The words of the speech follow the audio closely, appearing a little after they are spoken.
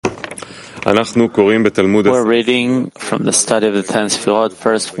We're reading from the study of the 10 Sefirot,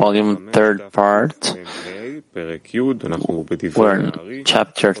 first volume, third part. We're in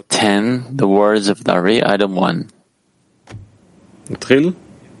chapter 10, the words of the Ari, item 1.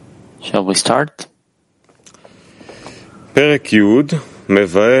 Shall we start? Chapter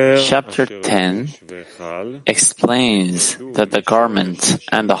 10 explains that the garment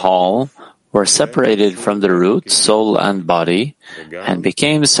and the hall were separated from the root, soul, and body, and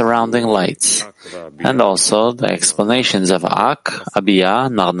became surrounding lights, and also the explanations of Ak,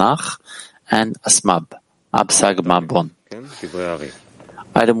 Abiyah, Narnach, and Asmab, Absag Mabon.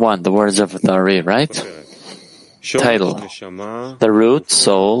 Item 1, the words of the Ari, right? Title: The root,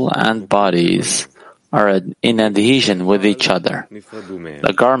 soul, and bodies are in adhesion with each other.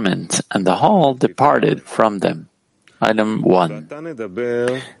 The garment and the hall departed from them. Item 1.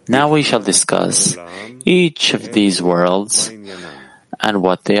 Now we shall discuss each of these worlds and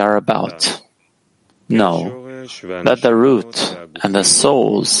what they are about. Know that the root and the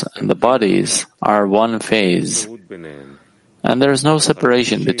souls and the bodies are one phase, and there is no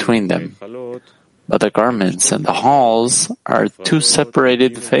separation between them. But the garments and the halls are two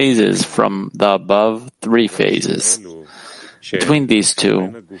separated phases from the above three phases. Between these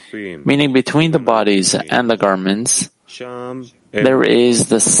two, meaning between the bodies and the garments, there is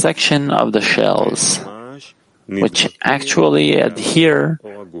the section of the shells, which actually adhere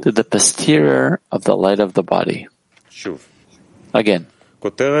to the posterior of the light of the body. Again,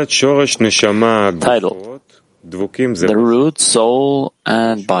 title: The root, soul,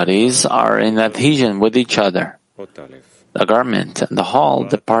 and bodies are in adhesion with each other. The garment and the hall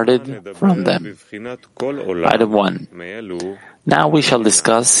departed from them. Item 1. Now we shall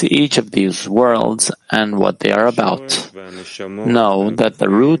discuss each of these worlds and what they are about. Know that the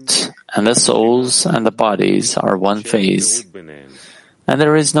root and the souls and the bodies are one phase, and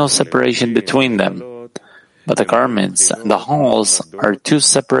there is no separation between them. But the garments and the halls are two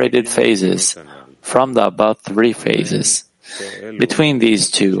separated phases from the above three phases. Between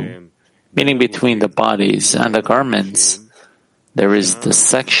these two, meaning between the bodies and the garments, there is the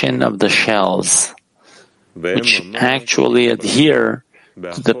section of the shells, which actually adhere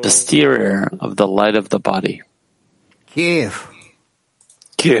to the posterior of the light of the body. Kiev.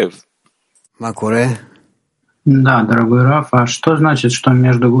 Да, дорогой Раф, а что значит, что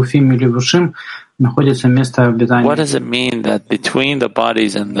между Гуфим и Левушим находится место обитания? What does it mean that between the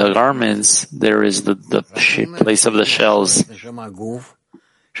bodies and the garments there is the place of the shells?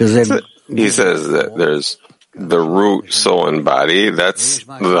 He says that there's the root, soul, and body. That's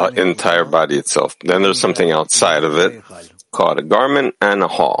the entire body itself. Then there's something outside of it called a garment and a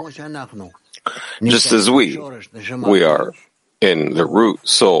hall. Just as we are in the root,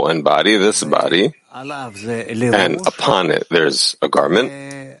 soul, and body, this body, and upon it there's a garment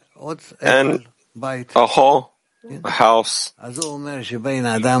and a hall, a house. So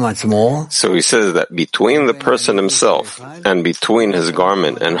he says that between the person himself and between his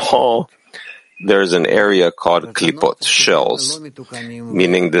garment and hall, there's an area called klipot, shells,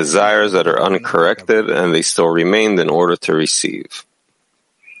 meaning desires that are uncorrected and they still remained in order to receive.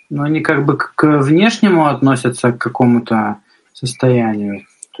 Но они как бы к внешнему относятся к какому-то состоянию,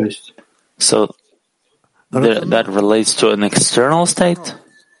 то есть. So that relates to an external state?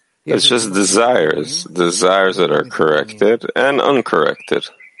 It's just desires that are corrected and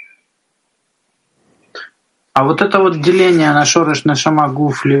uncorrected. А вот это вот деление на шореш, нешама,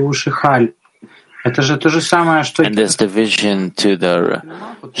 гуф, левуш и халь, это же то же самое, что... And this division to the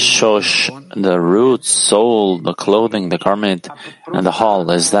shosh, the root, soul, the clothing, the garment, and the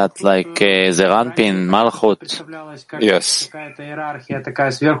hall, is that like Zeranpin, Malchut? Yes.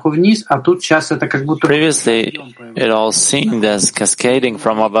 Previously, it all seemed as cascading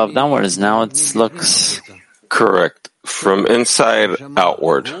from above downwards. Now it looks... Correct. From inside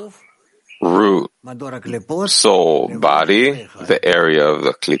outward. Root, soul, body, the area of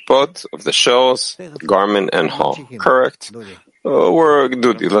the klipot, of the shells, garment, and hall. Correct.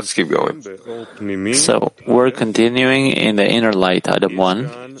 Let's keep going. So, we're continuing in the inner light, item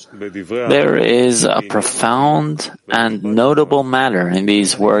 1. There is a profound and notable matter in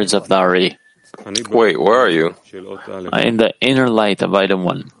these words of the Ari. Wait, where are you? In the inner light of item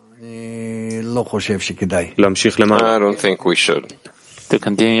 1. I don't think we should. To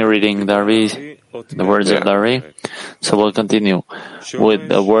continue reading the Ari, the words of the Ari. So we'll continue with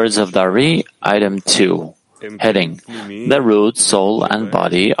the words of the Ari, item 2. Heading: The root, soul, and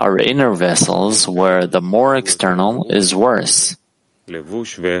body are inner vessels where the more external is worse.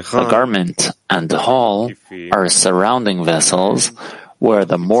 The garment and the hall are surrounding vessels where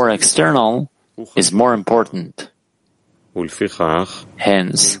the more external is more important.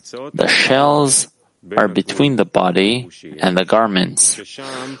 Hence, the shells are between the body and the garments,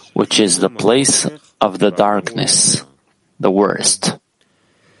 which is the place of the darkness, the worst.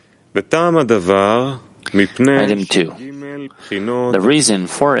 Item 2. The reason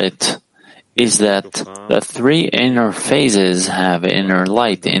for it is that the three inner phases have inner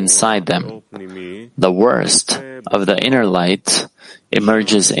light inside them. The worst of the inner light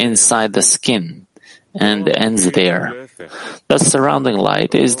emerges inside the skin and ends there. The surrounding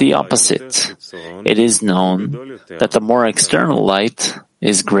light is the opposite. It is known that the more external light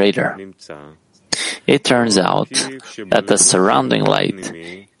is greater. It turns out that the surrounding light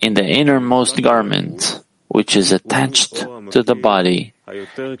in the innermost garment, which is attached to the body,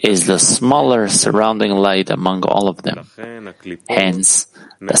 is the smaller surrounding light among all of them. Hence,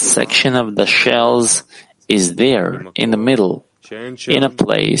 the section of the shells is there in the middle, in a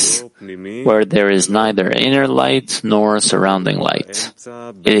place where there is neither inner light nor surrounding light.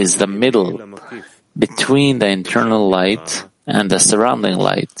 It is the middle between the internal light and the surrounding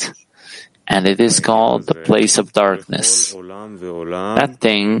light, and it is called the place of darkness. That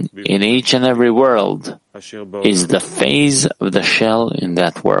thing in each and every world is the phase of the shell in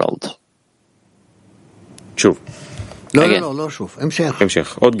that world. Again.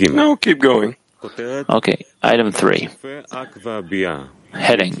 No, keep going. Okay, item 3.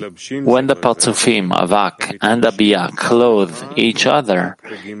 Heading. When the Parzufim of Ak and Abiyah clothe each other,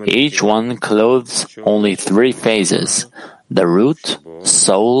 each one clothes only 3 phases. The root,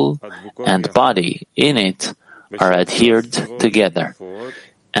 soul, and body in it are adhered together,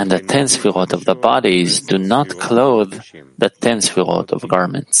 and the 10 Sefirot of the bodies do not clothe the 10 Sefirot of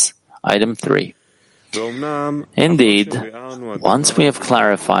garments. Item 3. Indeed, once we have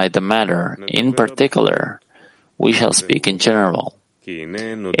clarified the matter in particular, we shall speak in general.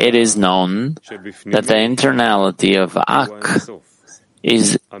 It is known that the internality of Ak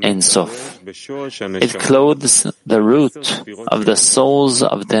is Ein Sof. It clothes the root of the souls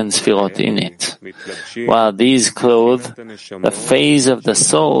of 10 Sefirot in it, while these clothe the phase of the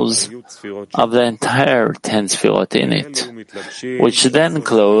souls of the entire 10 Sefirot in it, which then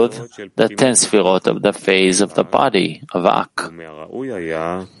clothe the 10 Sefirot of the phase of the body of Ak.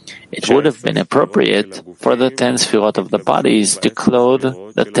 It would have been appropriate for the 10 Sefirot of the bodies to clothe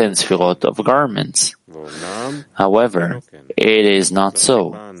the 10 Sefirot of garments. However, it is not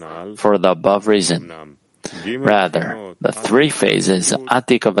so, for the above reason. Rather, the 3 phases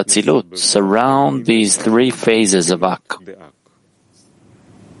Atik of Atzilut surround these 3 phases of Ak.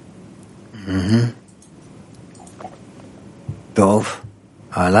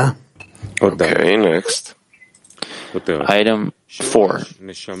 Okay, next. Item 4.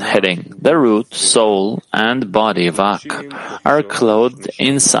 Heading. The root, soul, and body of Ak are clothed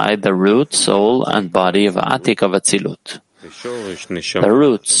inside the root, soul, and body of Atik of Atzilut. The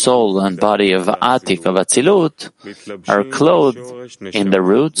root, soul, and body of Atik of Atzilut are clothed in the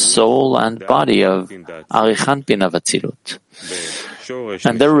root, soul, and body of Arichanpin of Atzilut.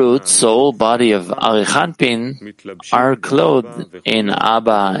 And the root, soul, body of Arichanpin are clothed in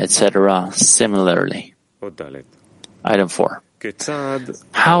Abba, etc. similarly. Item 4.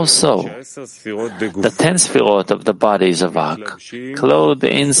 How so? The 10 Sefirot of the bodies of Ak clothe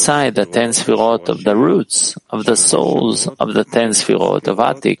inside the 10 Sefirot of the roots of the souls of the 10 Sefirot of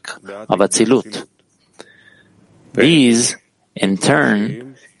Atik of Atzilut. These, in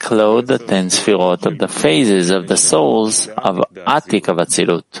turn, clothe the 10 Sefirot of the phases of the souls of Atik of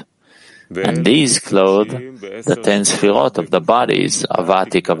Atzilut. And these clothe the 10 Sefirot of the bodies of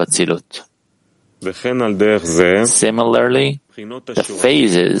Atik of Atzilut. Similarly, the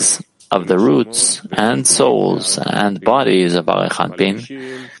phases of the roots and souls and bodies of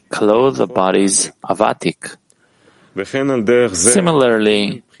Arichanpin clothe the bodies of Atik.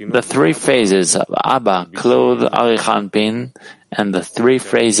 Similarly, the 3 phases of Abba clothe Arichanpin, and the 3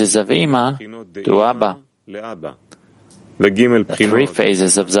 phases of Ima to Abba. The 3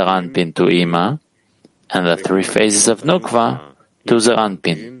 phases of Zeranpin to Ima, and the 3 phases of Nukva to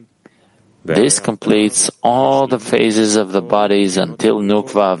Zeranpin. This completes all the phases of the bodies until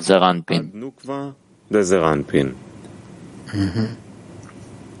Nukva of Zeranpin.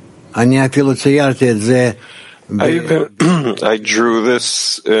 I drew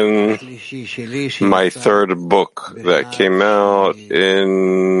this in my 3rd book that came out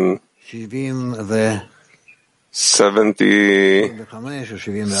in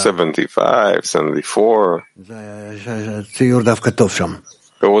 75, 74.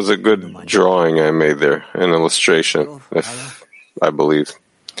 It was a good drawing I made there, an illustration, if I believe.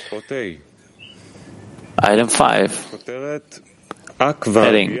 Item 5.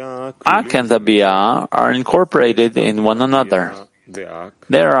 Heading: Ak and Abiyah are incorporated in one another.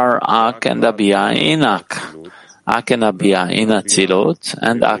 There are Ak and Abiyah in Ak, Ak and Abiyah in Atzilut,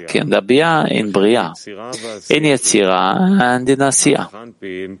 and Ak and Abiyah in Bria, in Yetzirah and in Asiyah.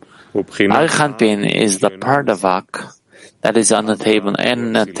 Arichanpin is the part of Ak that is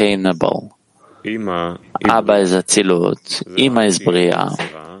unattainable. Abba is Atzilut, Ima is Bria,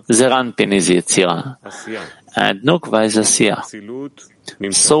 Zeranpin is Yetzirah, and Nukva is Asiyah.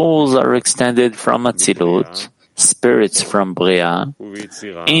 Souls are extended from Atzilut, spirits from Bria,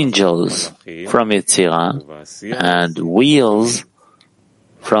 angels from Yetzirah, and wheels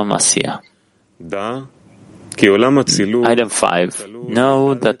from Asiyah. Item 5.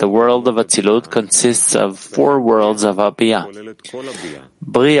 Know that the world of Atzilut consists of 4 worlds of Abiyah.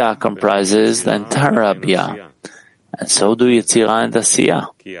 Bria comprises the entire Abiyah, and so do Yetzirah and Asiyah.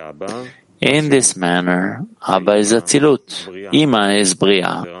 In this manner, Abba is Atzilut, Ima is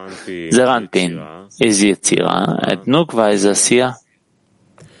Bria, Zeranpin is Yetzirah, and Nukva is Asiyah.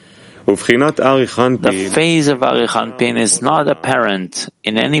 The phase of Arichanpin is not apparent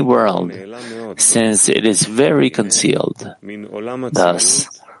in any world, since it is very concealed. Thus,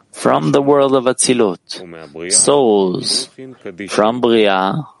 from the world of Atzilut, souls, from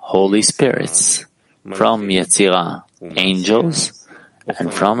Bria, holy spirits, from Yetzirah, angels,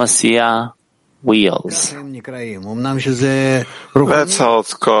 and from Asiyah, wheels. That's how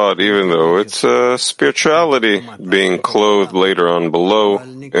it's called, even though it's a spirituality being clothed later on below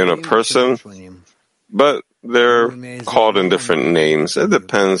in a person, but they're called in different names. It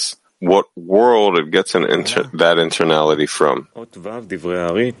depends what world it gets that internality from.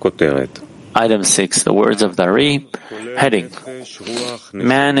 Item 6. The words of the Ari. Heading: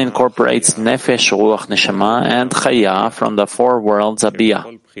 Man incorporates Nefesh, Ruach, Neshama, and Chaya from the 4 worlds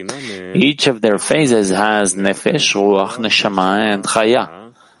Abiyah. Each of their phases has Nefesh, Ruach, Neshama, and Chaya.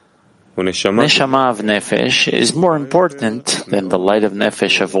 Neshama of Nefesh is more important than the light of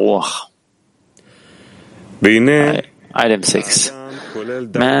Nefesh of Ruach. Item 6.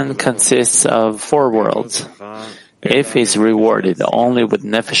 Man consists of 4 worlds. If he is rewarded only with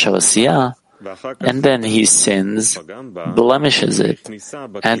Nefesh of Asiyah, and then he sins, blemishes it,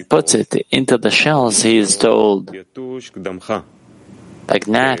 and puts it into the shells, he is told, like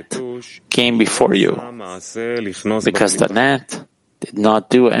gnat came before you, because the gnat did not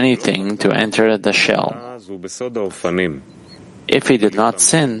do anything to enter the shell. If he did not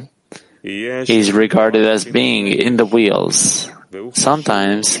sin, he is regarded as being in the wheels.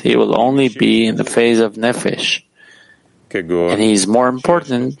 Sometimes he will only be in the phase of Nefesh, and he is more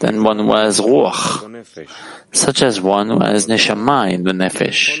important than one who has Ruach, such as one who has Neshama in the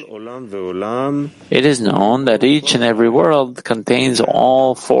Nefesh. It is known that each and every world contains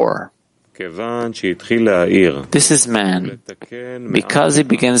all 4. This is man. Because he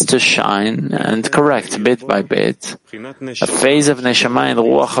begins to shine and correct bit by bit, a phase of Neshama and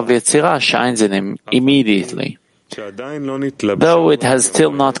Ruach of Yetzirah shines in him immediately, though it has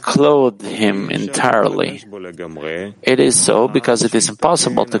still not clothed him entirely. It is so because it is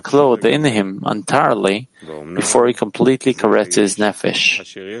impossible to clothe in him entirely before he completely corrects his nefesh.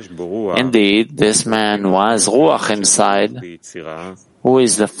 Indeed, this man who has Ruach inside, who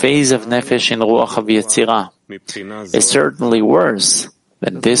is the phase of nefesh in Ruach of Yetzirah, is certainly worse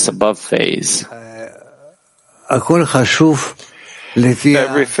than this above phase.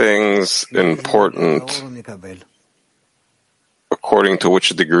 Everything's important according to which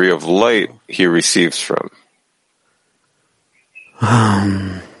degree of light he receives from.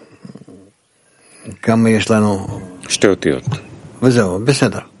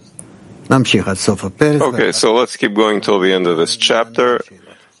 Okay, so let's keep going till the end of this chapter,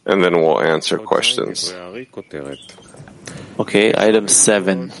 and then we'll answer questions. Okay, item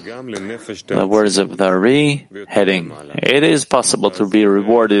 7. The words of the Ari. Heading: It is possible to be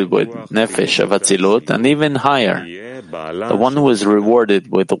rewarded with Nefesh of Atzilut and even higher. The one who is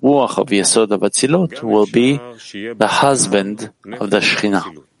rewarded with the Ruach of Yesod of Atzilut will be the husband of the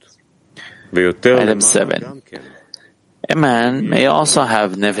Shekhinah. Item 7. A man may also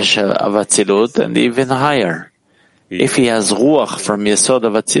have Nefesh of Atzilut and even higher. If he has Ruach from Yesod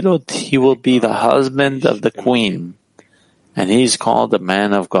of Atzilut, he will be the husband of the queen, and he is called the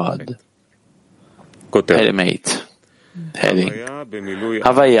man of God. Item 8. Heading: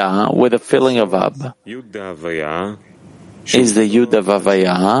 Havaya with a filling of Ab is the Yud of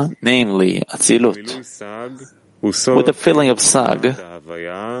Havaya, namely Atzilut. With the filling of Sag,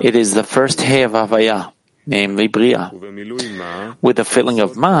 it is the first He of Havaya, namely Bria. With the filling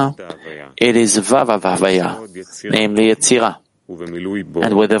of Ma, it is Vav of Havaya, namely Yetzirah.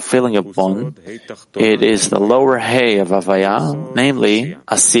 and with the filling of Bon, it is the lower Hey of Havaya, namely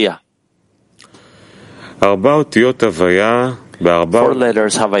Asiya. 4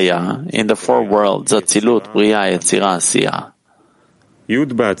 letters Havaya in the 4 worlds, Atzilut, Bria, Yetzira, Asiya.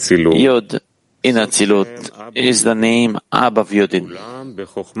 Yud in Atzilut is the name Ab of Yudin,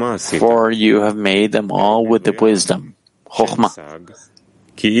 for you have made them all with the wisdom, Chokhmah.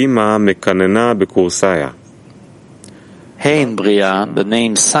 Hey in Bria, the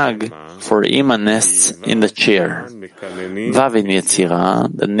name Sag, for Ima nests in the chair. Vav in Yetzira,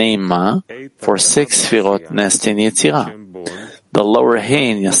 the name Ma, for 6 Sefirot nest in Yetzira. The lower Hey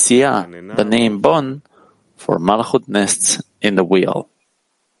in Asiya, the name Bon, for Malchut nests in the wheel.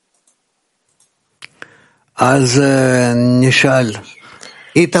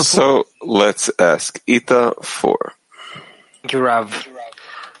 So let's ask Ita 4. Thank you, Rav.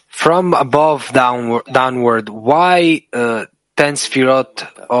 From above downward, why 10 Sefirot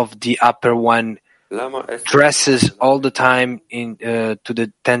of the upper one dresses all the time to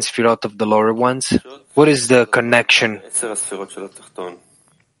the 10 Sefirot of the lower ones? What is the connection? That's the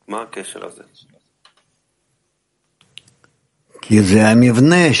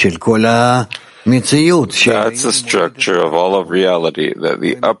structure of all of reality, that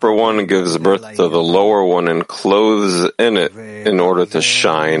the upper one gives birth to the lower one and clothes in it in order to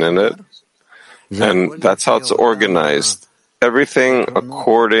shine in it. And that's how it's organized. Everything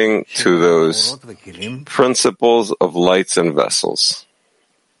according to those principles of lights and vessels.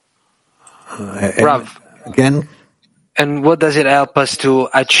 Rav, again? And what does it help us to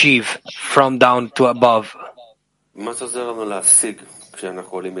achieve from down to above? When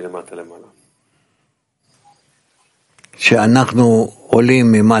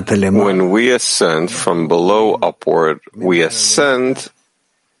we ascend from below upward, we ascend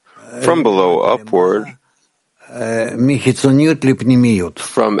from below upward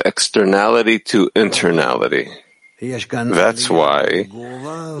from externality to internality. That's why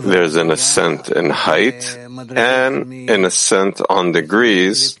there's an ascent in height and an ascent on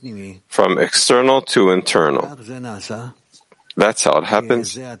degrees from external to internal. That's how it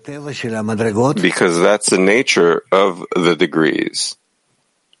happens, because that's the nature of the degrees.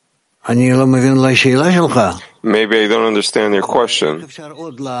 Maybe I don't understand your question,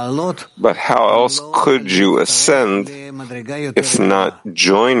 but how else could you ascend if not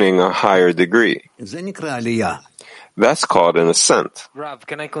joining a higher degree? That's called an ascent. Rav,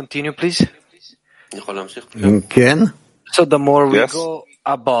 can I continue, please? So the more we go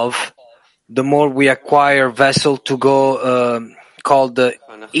above, the more we acquire vessel to go called the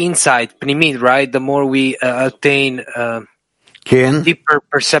inside, pnimit, right? The more we attain deeper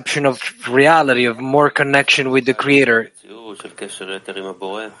perception of reality, of more connection with the Creator.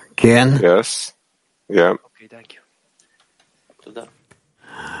 Yes. Yeah. Okay, thank you.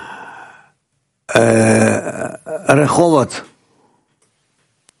 Rehovot.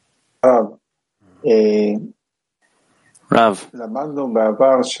 Rav,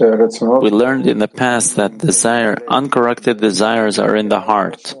 we learned in the past that uncorrected desires are in the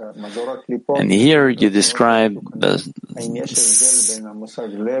heart. And here you describe the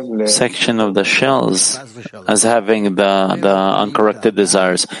section of the shells as having the uncorrected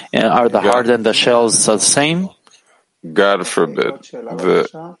desires. Are the heart and the shells the same? God forbid. The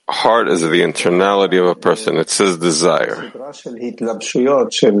heart is the internality of a person. It's his desire.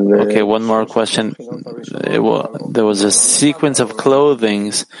 Okay, one more question. There was a sequence of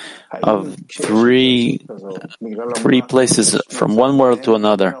clothings of three places from one world to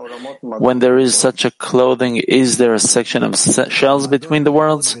another. When there is such a clothing, is there a section of shells between the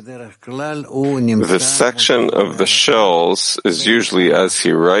worlds? The section of the shells is usually, as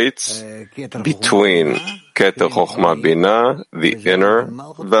he writes, between Keter Chokhmah Binah, the inner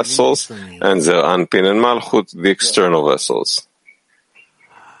vessels, and Zer Anpin and Malchut, the external vessels.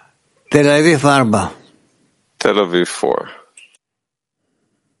 Tel Aviv 4. Tel Aviv 4.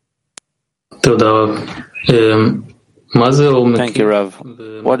 Thank you, Rav.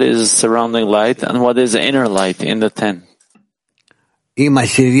 What is surrounding light and what is inner light in the 10? If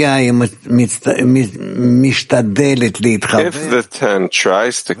the 10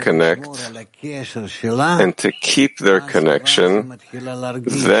 tries to connect and to keep their connection,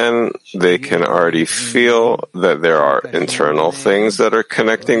 then they can already feel that there are internal things that are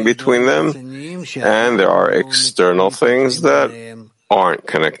connecting between them, and there are external things that aren't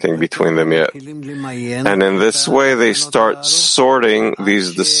connecting between them yet. And in this way, they start sorting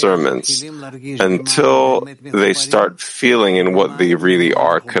these discernments until they start feeling in what they really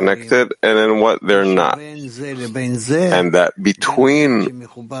are connected and in what they're not. And that between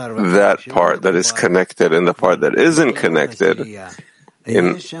that part that is connected and the part that isn't connected,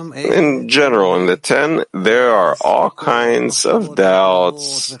 in general, in the 10, there are all kinds of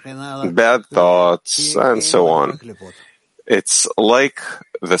doubts, bad thoughts, and so on. It's like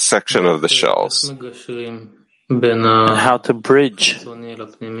the section of the shells. And how to bridge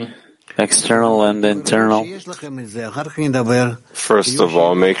external and internal. First of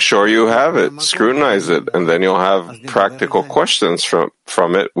all, make sure you have it, scrutinize it, and then you'll have practical questions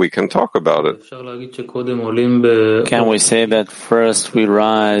from it. We can talk about it. Can we say that first we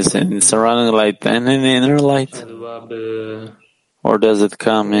rise in surrounding light and in inner light? Or does it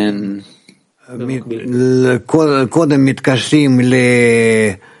come in?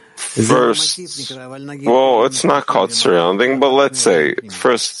 First, well, it's not called surrounding, but let's say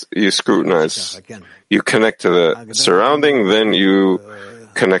first you scrutinize, you connect to the surrounding, then you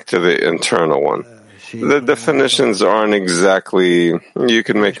connect to the internal one. The definitions aren't exactly, you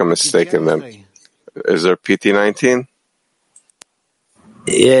can make a mistake in them. Is there PT19?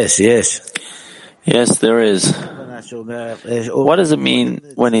 Yes. Yes, there is. What does it mean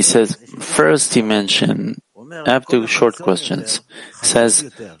when he says, first he mentioned, I have two short questions. He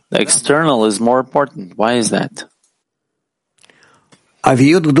says, the external is more important. Why is that?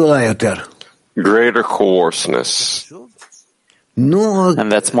 Greater coarseness.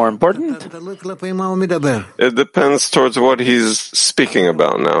 And that's more important? It depends towards what he's speaking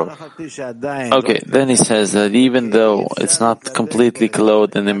about now. Okay, then he says that even though it's not completely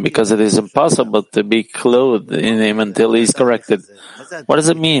clothed in him, because it is impossible to be clothed in him until he's corrected. What does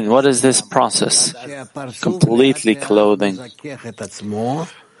it mean? What is this process? Completely clothing.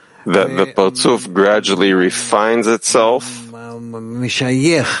 That the Parzuf gradually refines itself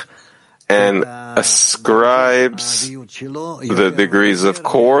and ascribes the degrees of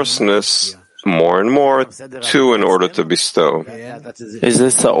coarseness more and more to in order to bestow. Is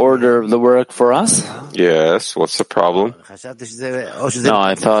this the order of the work for us? Yes. What's the problem? No,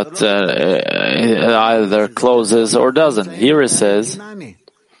 I thought it either closes or doesn't. Here it says.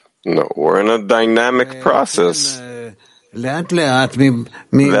 No, we're in a dynamic process.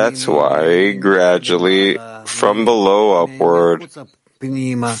 That's why gradually, from below upward,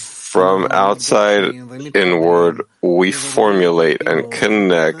 from outside inward, we formulate and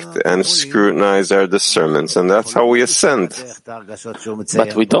connect and scrutinize our discernments, and that's how we ascend.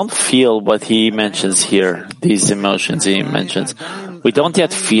 But we don't feel what he mentions here, these emotions he mentions. We don't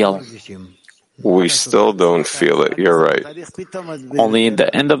yet feel. We still don't feel it, you're right. Only in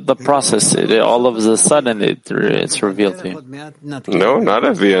the end of the process, all of a sudden it's revealed to you. No, not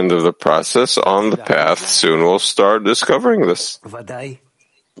at the end of the process. On the path, soon we'll start discovering this.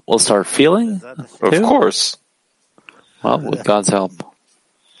 We'll start feeling? Of course. Well, with God's help.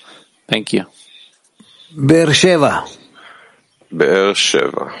 Thank you. Be'er Sheva.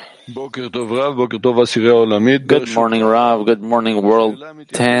 Good morning, Rav. Good morning, World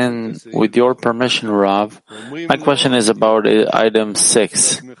 10. With your permission, Rav, my question is about item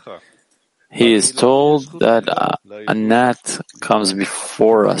 6. He is told that a gnat comes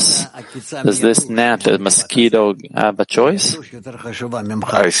before us. Does this gnat, a mosquito, have a choice?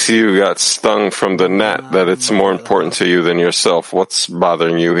 I see you got stung from the gnat, that it's more important to you than yourself. What's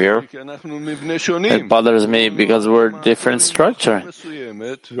bothering you here? It bothers me because we're different structure.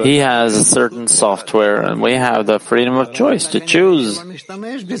 He has a certain software and we have the freedom of choice to choose.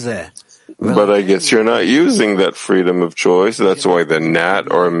 But I guess you're not using that freedom of choice. That's why the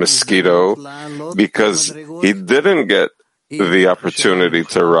gnat or a mosquito, because he didn't get the opportunity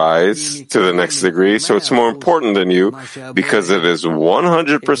to rise to the next degree, so it's more important than you because it is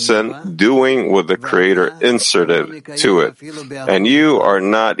 100% doing what the Creator inserted to it. And you are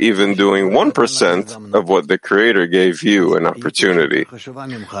not even doing 1% of what the Creator gave you an opportunity.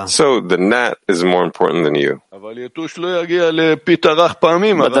 So the gnat is more important than you. But the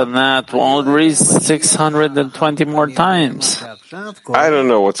gnat won't reach 620 more times. I don't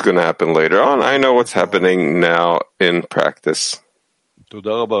know what's going to happen later on. I know what's happening now in practice.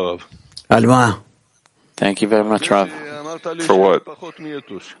 Thank you very much, Rav. For what?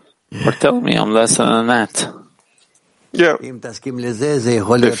 For telling me I'm less than a gnat. Yeah.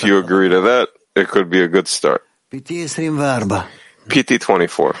 If you agree to that, it could be a good start. PT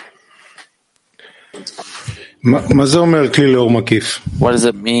 24. What does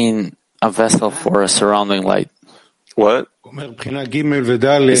it mean, a vessel for a surrounding light? What?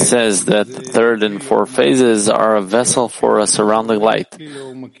 He says that the third and fourth phases are a vessel for a surrounding light.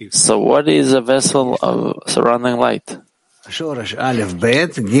 So what is a vessel of surrounding light?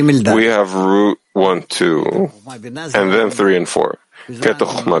 We have root 1, 2, and then 3 and 4. Ketach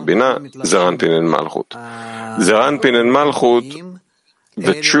Chochmah Bina, Zeranpin and Malchut. Zeranpin and Malchut,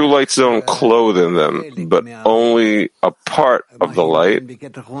 the true lights don't clothe in them, but only a part of the light.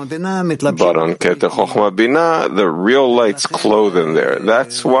 But on Ketach Chochmah Bina, the real lights clothe in there.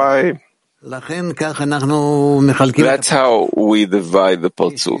 That's why. That's how we divide the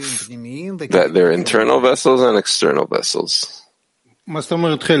Partzuf, that they're internal vessels and external vessels. What do you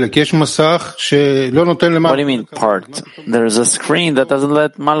mean part? There's a screen that doesn't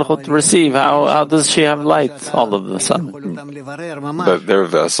let Malchut receive. How does she have light all of a sudden? But they're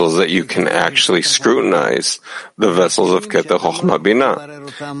vessels that you can actually scrutinize, the vessels of Ketach Chochmah Bina.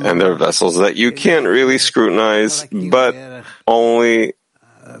 And they're vessels that you can't really scrutinize, but only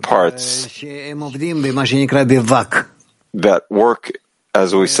parts that work,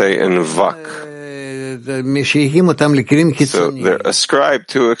 as we say, in vak. So they're ascribed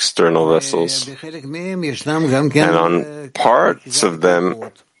to external vessels. And on parts of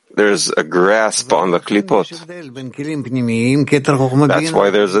them, there's a grasp on the klipot. That's why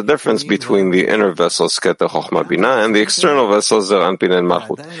there's a difference between the inner vessels, Ketach Chochmah Bina, and the external vessels, Zeranpin and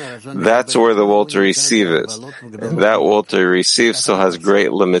Malchut. That's where the will to receive is. And that will to receive still has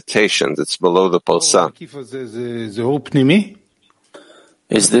great limitations. It's below the Parsa.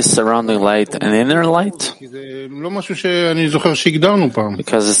 Is this surrounding light an inner light?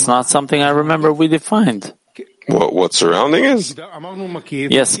 Because it's not something I remember we defined. What surrounding is?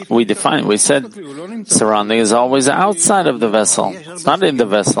 Yes, we defined. We said surrounding is always outside of the vessel. It's not in the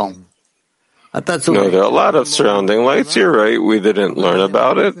vessel. No, there are a lot of surrounding lights. You're right. We didn't learn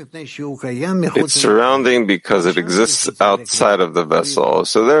about it. It's surrounding because it exists outside of the vessel.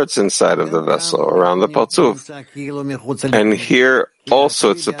 So there it's inside of the vessel, around the Partzuf. And here also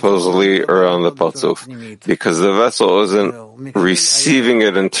it's supposedly around the Partzuf, because the vessel isn't receiving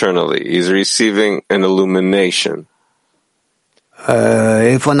it internally. He's receiving an illumination.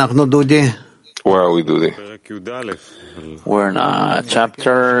 Where are we, Dudi? We're in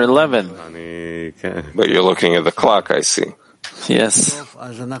chapter 11. But you're looking at the clock, I see. Yes.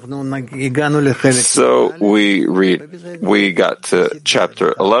 So we got to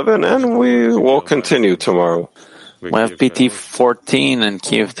chapter 11, and we will continue tomorrow. We have PT 14 and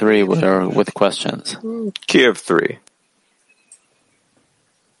Kiev 3 with questions. Kiev 3.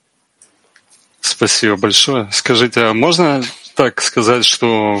 Спасибо большое. Скажите, а можно так сказать,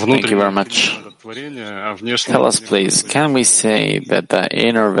 что внутреннее творение, а внешнее... Tell us, please, can we say that the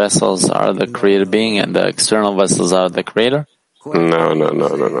inner vessels are the created being and the external vessels are the creator?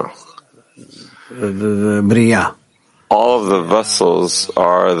 No. All of the vessels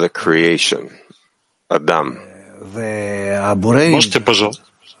are the creation. Adam. Можете, пожалуйста?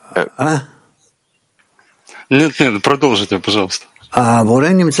 Нет, продолжите, пожалуйста. And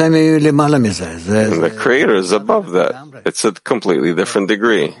the creator is above that. It's a completely different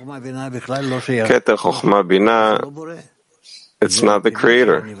degree. Ketach Chochmah Bina, it's not the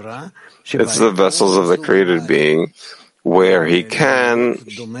creator. It's the vessels of the created being where he can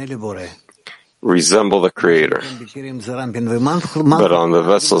resemble the creator. But on the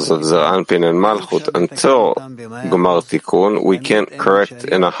vessels of Zeranpin and Malchut, until Gomar Tikkun, we can't correct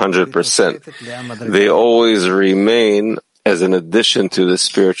in 100%. They always remain as an addition to the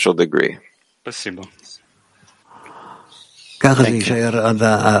spiritual degree. Спасибо. That's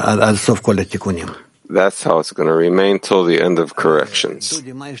how it's going to remain till the end of corrections.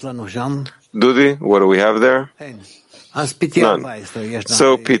 Dudi, what do we have there? None.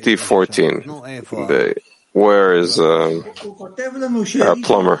 So PT 14. Where is our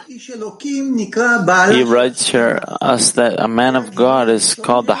plumber? He writes here us that a man of God is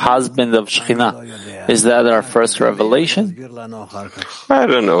called the husband of Shekhinah. Is that our first revelation? I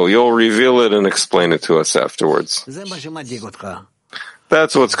don't know. You'll reveal it and explain it to us afterwards.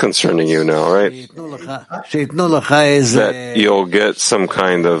 That's what's concerning you now, right? That you'll get some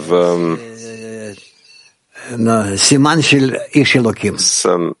kind of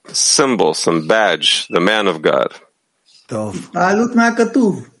some symbol, some badge, the man of God. I'm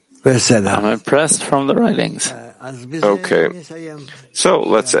impressed from the writings. Okay. So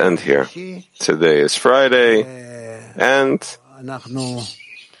let's end here. Today is Friday, and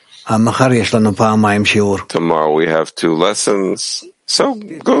tomorrow we have 2 lessons. So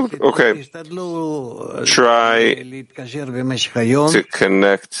good. Okay. Try to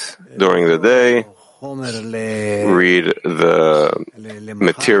connect during the day. read the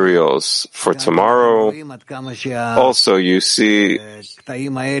materials for tomorrow. Also, you see,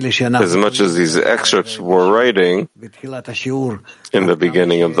 as much as these excerpts we're writing in the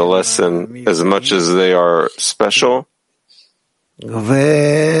beginning of the lesson, as much as they are special,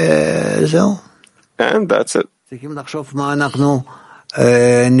 and that's it. We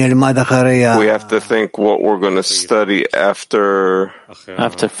have to think what we're going to study after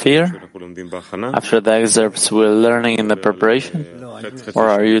fear, after the excerpts we're learning in the preparation, or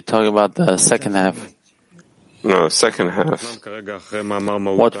are you talking about the second half? No, second half.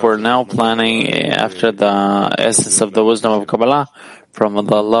 What we're now planning after the essence of the wisdom of Kabbalah, from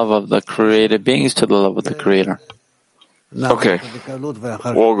the love of the created beings to the love of the Creator. Okay,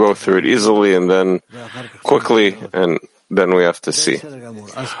 we'll go through it easily and then quickly, and then we have to see.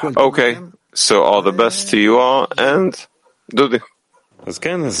 Okay, so all the best to you all, and Dudi.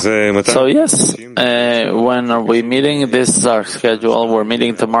 So yes, when are we meeting? This is our schedule. We're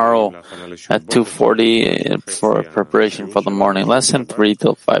meeting tomorrow at 2:40 for preparation for the morning lesson, 3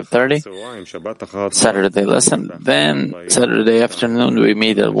 till 5:30. Saturday lesson. Then Saturday afternoon we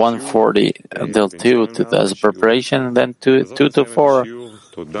meet at 1:40 until 2 as preparation, and then 2 to 4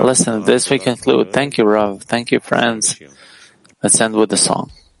 lesson. This we conclude. Thank you, Rav. Thank you, friends. Let's end with a song.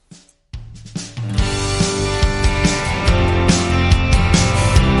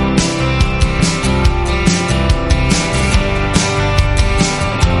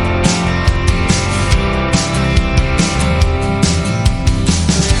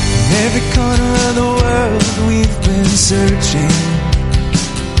 Every corner of the world we've been searching,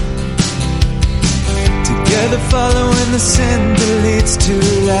 together following the scent that leads to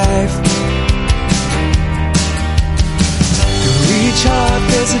life. To each heart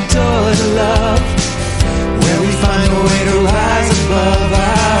there's a door to love, where we find a way to rise above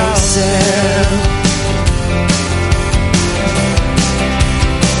ourselves.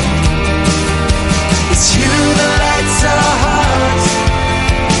 It's you that lights our hearts,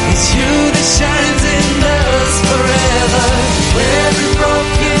 it's you that shines in us forever. Every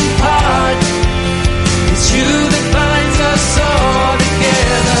broken part, it's you that binds us all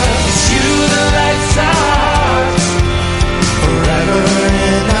together. It's you that lights our hearts forever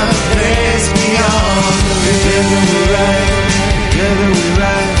in a place beyond the veil. Together we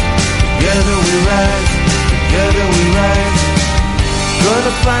rise, together we rise, together we rise.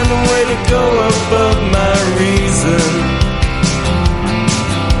 Gonna find a way to go above my reason.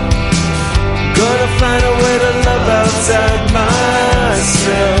 Gonna find a